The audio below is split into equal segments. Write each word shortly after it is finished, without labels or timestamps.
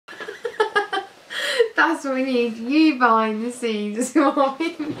That's what we need. You behind the scenes is what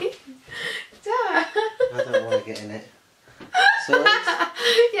we need. I don't want to get in it. So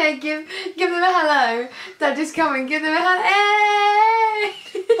yeah, give them a hello. Dad, just come and give them a hello.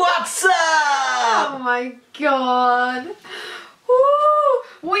 Hey! What's up? Oh my god.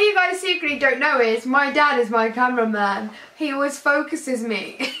 Woo! What you guys secretly don't know is my dad is my cameraman. He always focuses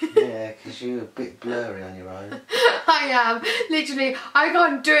me. Yeah, because you're a bit blurry on your own. I am. Literally, I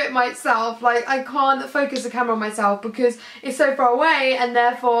can't do it myself. Like, I can't focus the camera on myself because it's so far away and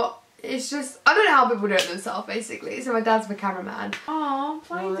therefore it's just, I don't know how people do it themselves basically. So my dad's my cameraman. Oh,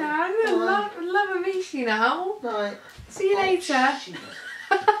 bye Right. Dad. I love and miss you now. Right. See you later. Shit.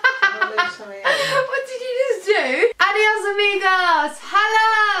 What did you just do? Adios amigos!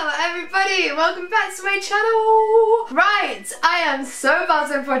 Hello everybody! Welcome back to my channel! Right, I am so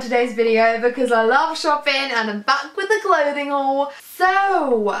buzzing for today's video because I love shopping and I'm back with the clothing haul.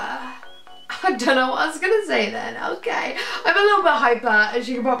 So, I don't know what I was going to say then. Okay, I'm a little bit hyper as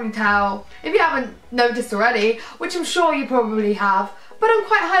you can probably tell. If you haven't noticed already, which I'm sure you probably have. But I'm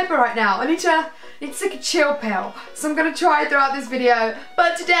quite hyper right now. I need to take a chill pill. So I'm going to try throughout this video.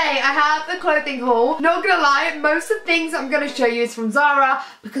 But today I have the clothing haul. Not going to lie, most of the things I'm going to show you is from Zara.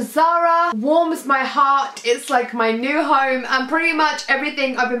 Because Zara warms my heart. It's like my new home. And pretty much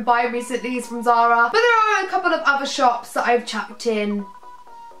everything I've been buying recently is from Zara. But there are a couple of other shops that I've chucked in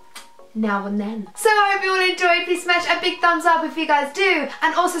now and then. So I hope you all enjoyed. Please smash a big thumbs up if you guys do,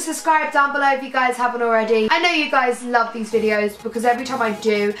 and also subscribe down below if you guys haven't already. I know you guys love these videos because every time I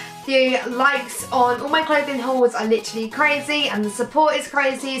do, the likes on all my clothing hauls are literally crazy and the support is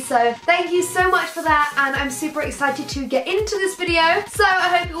crazy, so thank you so much for that, and I'm super excited to get into this video. So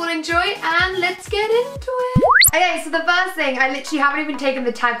I hope you all enjoy and let's get into it. Okay, so the first thing, I literally haven't even taken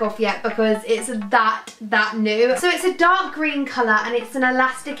the tag off yet because it's that new. So it's a dark green colour and it's an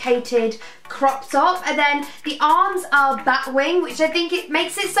elasticated crop top, and then the arms are batwing, which I think it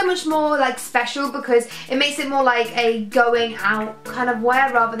makes it so much more like special because it makes it more like a going out kind of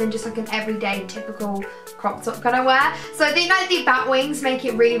wear rather than just like an everyday typical crop top kind of wear. So I think like the bat wings make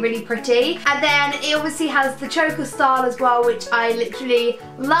it really, really pretty. And then it obviously has the choker style as well, which I literally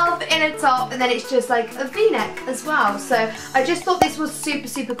love in a top, and then it's just like a v-neck as well. So I just thought this was super,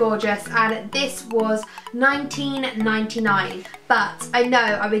 super gorgeous, and this was $19.99. But I know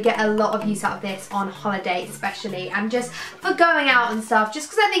I would get a lot of use out of this on holiday especially, and just for going out and stuff, just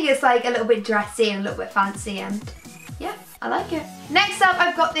because I think it's like a little bit dressy and a little bit fancy, and yeah, I like it. Next up,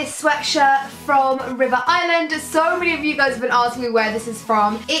 I've got this sweatshirt from River Island. So many of you guys have been asking me where this is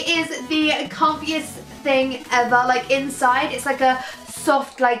from. It is the comfiest thing ever. Like inside, it's like a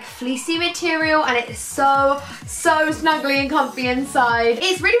soft like fleecy material, and it's so snuggly and comfy inside.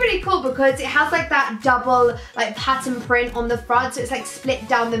 It's really, really cool because it has like that double like pattern print on the front, so it's like split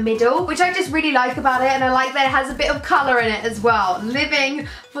down the middle, which I just really like about it. And I like that it has a bit of colour in it as well. Living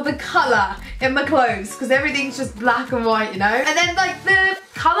for the colour in my clothes because everything's just black and white, you know. And then like the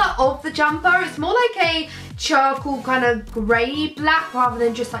colour of the jumper, it's more like a charcoal kind of grey black rather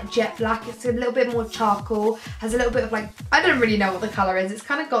than just like jet black. It's a little bit more charcoal, has a little bit of like, I don't really know what the colour is. It's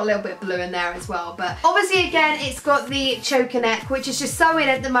kind of got a little bit of blue in there as well, but obviously again it's got the choker neck, which is just so in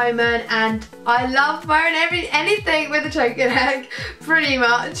at the moment, and I love wearing anything with a choker neck pretty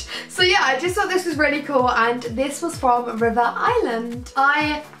much. So yeah, I just thought this was really cool, and this was from River Island.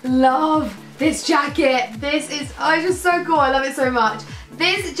 I love this jacket. This is, oh, it's just so cool. I love it so much.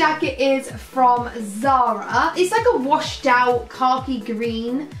 This jacket is from Zara. It's like a washed out khaki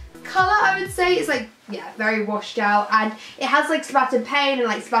green colour, I would say. It's like, yeah, very washed out, and it has like splattered paint and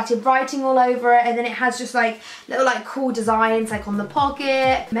like splattered writing all over it, and then it has just like little like cool designs like on the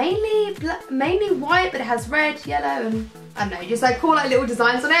pocket. Mainly white, but it has red, yellow, and I don't know, just like cool like little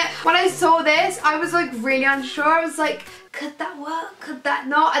designs on it. When I saw this, I was like really unsure. I was like, could that work? Could that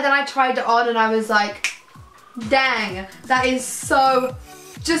not? And then I tried it on and I was like, dang, that is so,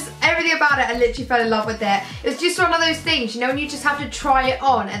 just everything about it, I literally fell in love with it. It's just one of those things, you know, when you just have to try it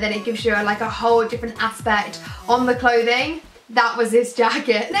on and then it gives you like a whole different aspect on the clothing. That was this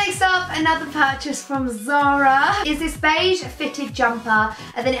jacket. Next up, another purchase from Zara is this beige fitted jumper,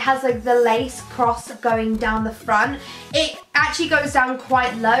 and then it has like the lace cross going down the front. It actually goes down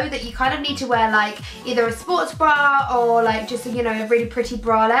quite low that you kind of need to wear like either a sports bra or like just, you know, a really pretty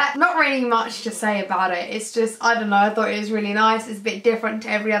bralette. Not really much to say about it. It's just, I don't know, I thought it was really nice. It's a bit different to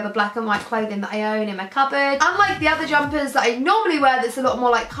every other black and white clothing that I own in my cupboard. Unlike the other jumpers that I normally wear that's a lot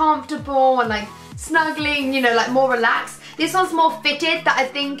more like comfortable and like snuggling, you know, like more relaxed, This one's more fitted, that I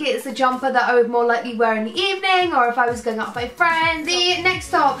think it's a jumper that I would more likely wear in the evening or if I was going out with my friends. The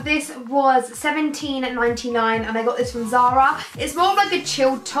next top, this was $17.99 and I got this from Zara. It's more of like a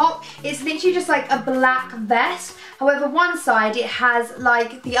chilled top. It's literally just like a black vest. However, one side it has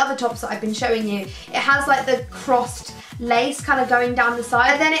like the other tops that I've been showing you. It has like the crossed lace kind of going down the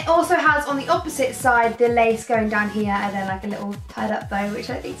side, and then it also has on the opposite side the lace going down here and then like a little tied up bow,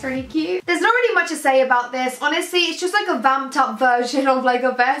 which I think is really cute. There's not really much to say about this. Honestly, it's just like a vamped up version of like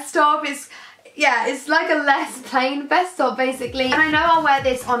a vest top. Yeah, it's like a less plain vest top basically. And I know I'll wear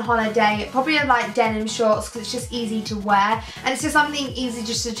this on holiday, probably in like denim shorts because it's just easy to wear. And it's just something easy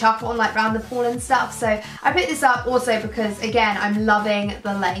just to chuck on like round the pool and stuff. So I picked this up also because again, I'm loving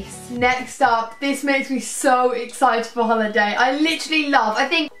the lace. Next up, this makes me so excited for holiday. I literally love, I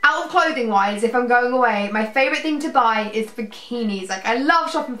think out of clothing wise, if I'm going away, my favourite thing to buy is bikinis. Like I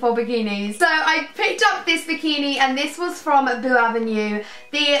love shopping for bikinis. So I picked up this bikini and this was from Boo Avenue.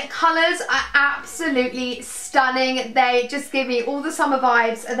 The colours are absolutely stunning. They just give me all the summer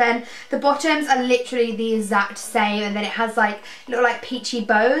vibes, and then the bottoms are literally the exact same, and then it has like little like peachy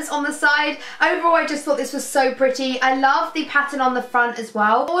bows on the side. Overall, I just thought this was so pretty. I love the pattern on the front as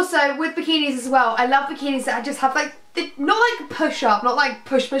well. Also with bikinis as well, I love bikinis that just have like not like push up, not like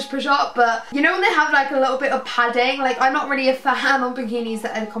push up, but you know when they have like a little bit of padding. Like I'm not really a fan of bikinis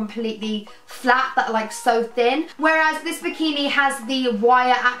that are completely flat, that are like so thin, whereas this bikini has the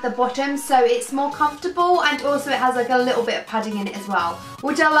wire at the bottom, so it's more comfortable, and also it has like a little bit of padding in it as well,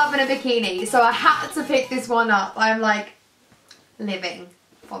 which I love in a bikini. So I had to pick this one up. I'm like living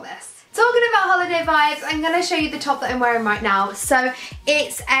for this. Talking about holiday vibes, I'm going to show you the top that I'm wearing right now. So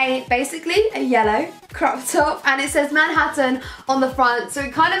it's basically a yellow crop top, and it says Manhattan on the front. So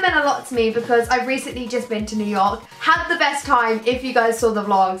it kind of meant a lot to me because I've recently just been to New York. Had the best time. If you guys saw the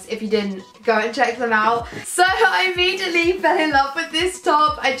vlogs, if you didn't, go and check them out. So I immediately fell in love with this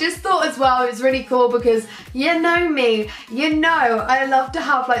top. I just thought as well it was really cool because you know me, you know I love to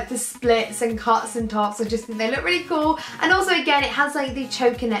have like the splits and cuts and tops. I just think they look really cool, and also again it has like the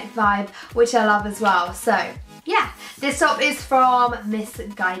choker neck vibe, which I love as well. So yeah, this top is from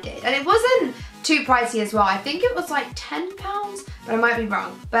Misguided, and it wasn't too pricey as well. I think it was like £10, but I might be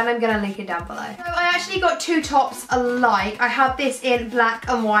wrong, but I'm gonna link it down below. So I actually got two tops alike. I have this in black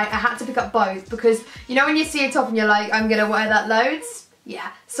and white. I had to pick up both because you know when you see a top and you're like, I'm gonna wear that loads?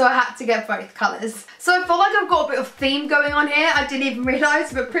 Yeah, so I had to get both colours. So I feel like I've got a bit of theme going on here. I didn't even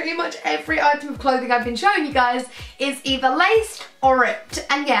realise, but pretty much every item of clothing I've been showing you guys is either laced or ripped.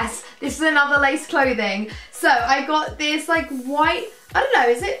 And yes, this is another lace clothing. So I got this like white, I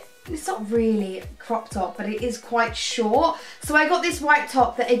don't know, it's not really a crop top, but it is quite short. So I got this white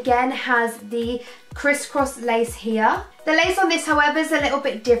top that again has the crisscross lace here. The lace on this, however, is a little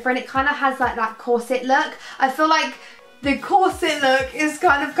bit different. It kind of has like that corset look. I feel like the corset look is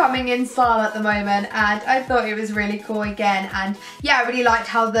kind of coming in style at the moment, and I thought it was really cool again. And yeah, I really liked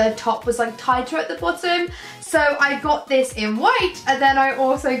how the top was like tighter at the bottom. So I got this in white, and then I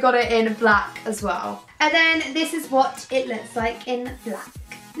also got it in black as well. And then this is what it looks like in black.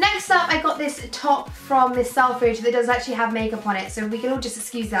 Next up, I got this top from Miss Selfridge that does actually have makeup on it, so we can all just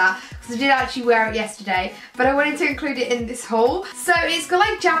excuse that because I did actually wear it yesterday, but I wanted to include it in this haul. So it's got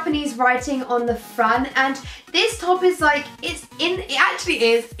like Japanese writing on the front, and this top is like, it actually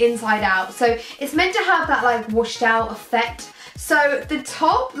is inside out, so it's meant to have that like washed out effect. So the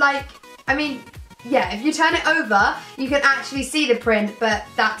top, like, I mean, yeah, if you turn it over, you can actually see the print, but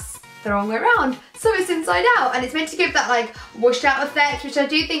that's the wrong way around. So it's inside out, and it's meant to give that like washed out effect, which I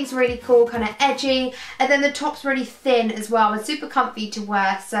do think is really cool, kind of edgy. And then the top's really thin as well and super comfy to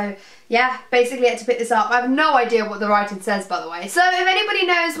wear. So yeah, basically I had to pick this up. I have no idea what the writing says, by the way. So if anybody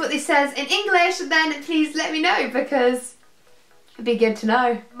knows what this says in English, then please let me know because it'd be good to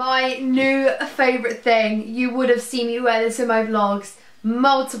know. My new favourite thing, you would have seen me wear this in my vlogs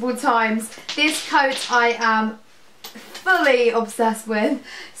multiple times. This coat I am fully obsessed with.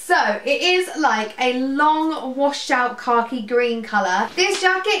 So it is like a long washed out khaki green colour. This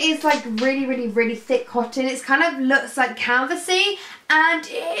jacket is like really thick cotton. It kind of looks like canvasy, and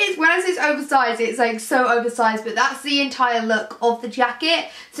it is, when I say it's oversized, it's like so oversized, but that's the entire look of the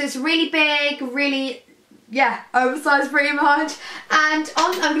jacket. So it's really big, really, yeah, oversized pretty much. And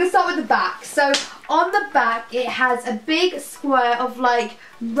I'm going to start with the back. So on the back it has a big square of like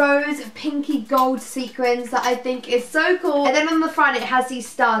rose pinky gold sequins that I think is so cool. And then on the front it has these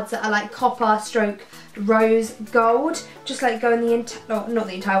studs that are like copper stroke rose gold, just like going the not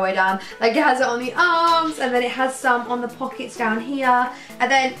the entire way down, like it has it on the arms, and then it has some on the pockets down here, and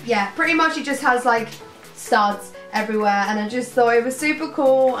then yeah, pretty much it just has like studs everywhere, and I just thought it was super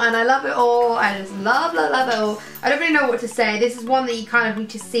cool, and I love it all. I just love it all. I don't really know what to say. This is one that you kind of need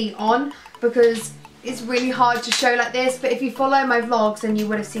to see on because it's really hard to show like this, but if you follow my vlogs then you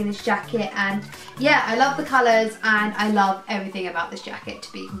would have seen this jacket, and yeah, I love the colours and I love everything about this jacket,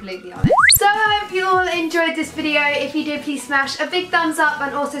 to be completely honest. So I hope you all enjoyed this video. If you did, please smash a big thumbs up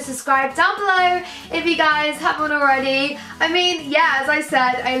and also subscribe down below if you guys haven't already. I mean, yeah, as I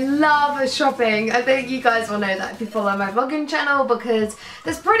said, I love shopping. I think you guys will know that if you follow my vlogging channel, because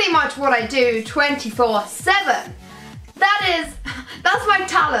that's pretty much what I do 24/7. That's my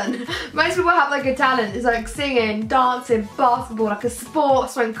talent. Most people have like a talent. It's like singing, dancing, basketball, like a sport,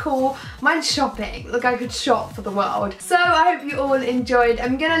 something cool. Mine's shopping. Like I could shop for the world. So I hope you all enjoyed.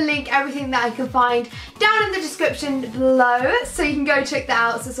 I'm gonna link everything that I can find down in the description below, so you can go check that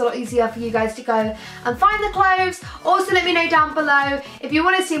out, so it's a lot easier for you guys to go and find the clothes. Also let me know down below if you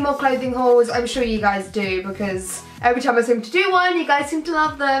want to see more clothing hauls. I'm sure you guys do, because every time I seem to do one, you guys seem to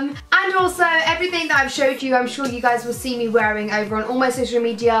love them. And also, everything that I've showed you, I'm sure you guys will see me wearing over on all my social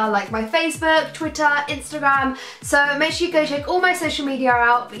media, like my Facebook, Twitter, Instagram. So make sure you go check all my social media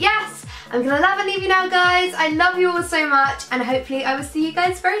out. But yes, I'm gonna love and leave you now, guys. I love you all so much, and hopefully I will see you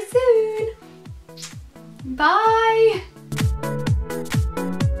guys very soon. Bye.